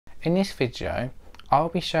In this video, I'll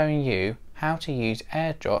be showing you how to use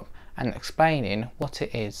AirDrop and explaining what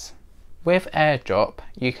it is. With AirDrop,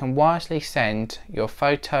 you can wirelessly send your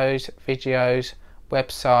photos, videos,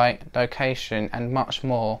 website, location and much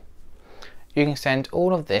more. You can send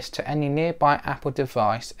all of this to any nearby Apple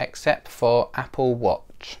device except for Apple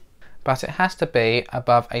Watch. But it has to be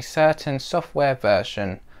above a certain software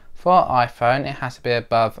version. For iPhone, it has to be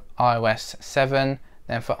above iOS 7,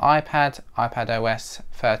 then for iPad, iPadOS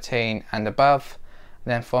 13 and above.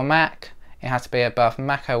 Then for Mac, it has to be above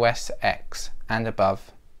macOS X and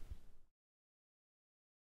above.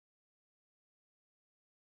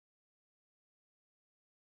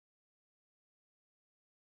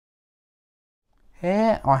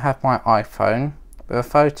 Here I have my iPhone with a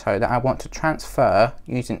photo that I want to transfer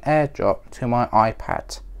using AirDrop to my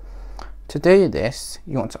iPad. To do this,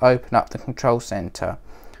 you want to open up the control center.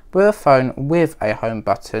 With a phone with a home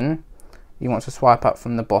button, you want to swipe up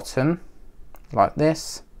from the bottom like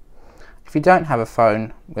this. If you don't have a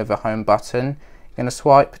phone with a home button, you're going to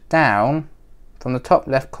swipe down from the top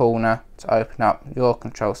left corner to open up your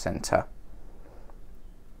control center.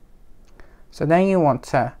 So then you want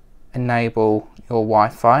to enable your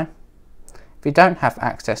Wi-Fi. If you don't have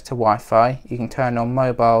access to Wi-Fi, you can turn on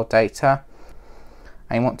mobile data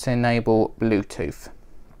and you want to enable Bluetooth.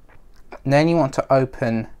 And then you want to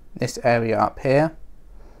open this area up here.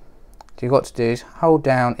 So you've got to do is hold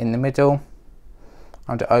down in the middle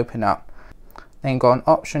and to open up. Then you've got an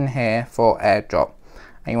option here for AirDrop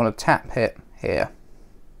and you want to tap it here.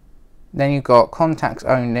 Then you've got contacts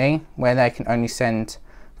only, where they can only send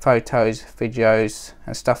photos, videos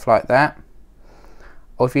and stuff like that.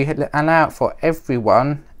 Or if you allow it for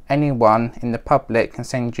everyone, anyone in the public can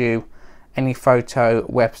send you any photo,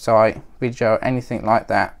 website, video, anything like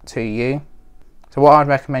that to you. So what I'd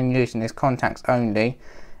recommend using is contacts only.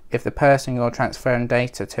 If the person you're transferring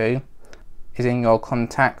data to is in your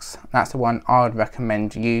contacts, that's the one I would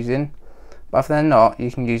recommend using. But if they're not,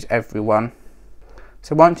 you can use everyone.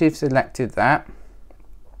 So once you've selected that,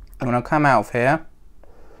 I'm going to come out of here.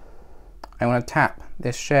 I want to tap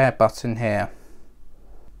this share button here.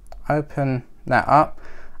 Open that up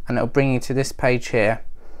and it'll bring you to this page here.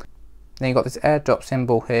 Then you've got this AirDrop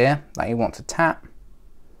symbol here that you want to tap.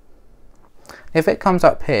 If it comes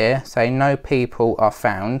up here, say no people are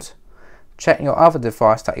found, check your other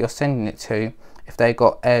device that you're sending it to if they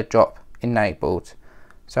got AirDrop enabled.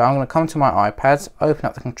 So I'm going to come to my iPad, open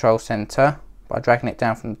up the control center by dragging it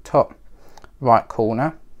down from the top right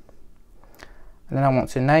corner. And then I want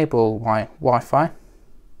to enable my Wi-Fi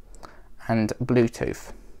and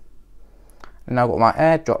Bluetooth. And I've got my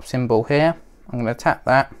AirDrop symbol here. I'm going to tap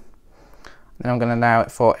that. Then I'm going to allow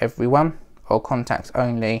it for everyone or contacts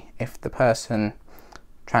only if the person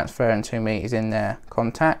transferring to me is in their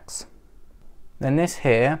contacts. Then this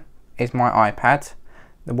here is my iPad,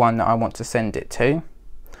 the one that I want to send it to.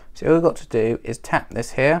 So all we've got to do is tap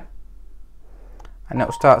this here and it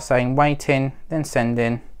will start saying waiting, then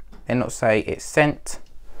sending. Then it'll say it's sent.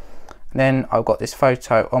 And then I've got this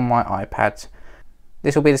photo on my iPad.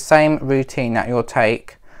 This will be the same routine that you'll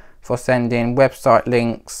take for sending website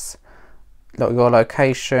links, your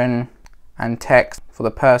location and text for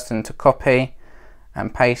the person to copy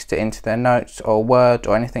and paste it into their notes or Word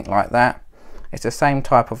or anything like that. It's the same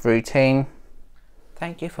type of routine.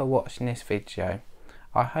 Thank you for watching this video.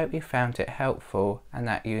 I hope you found it helpful and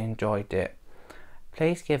that you enjoyed it.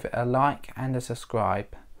 Please give it a like and a subscribe.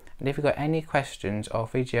 And if you've got any questions or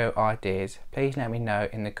video ideas, please let me know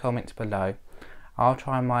in the comments below. I'll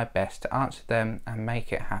try my best to answer them and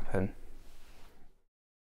make it happen.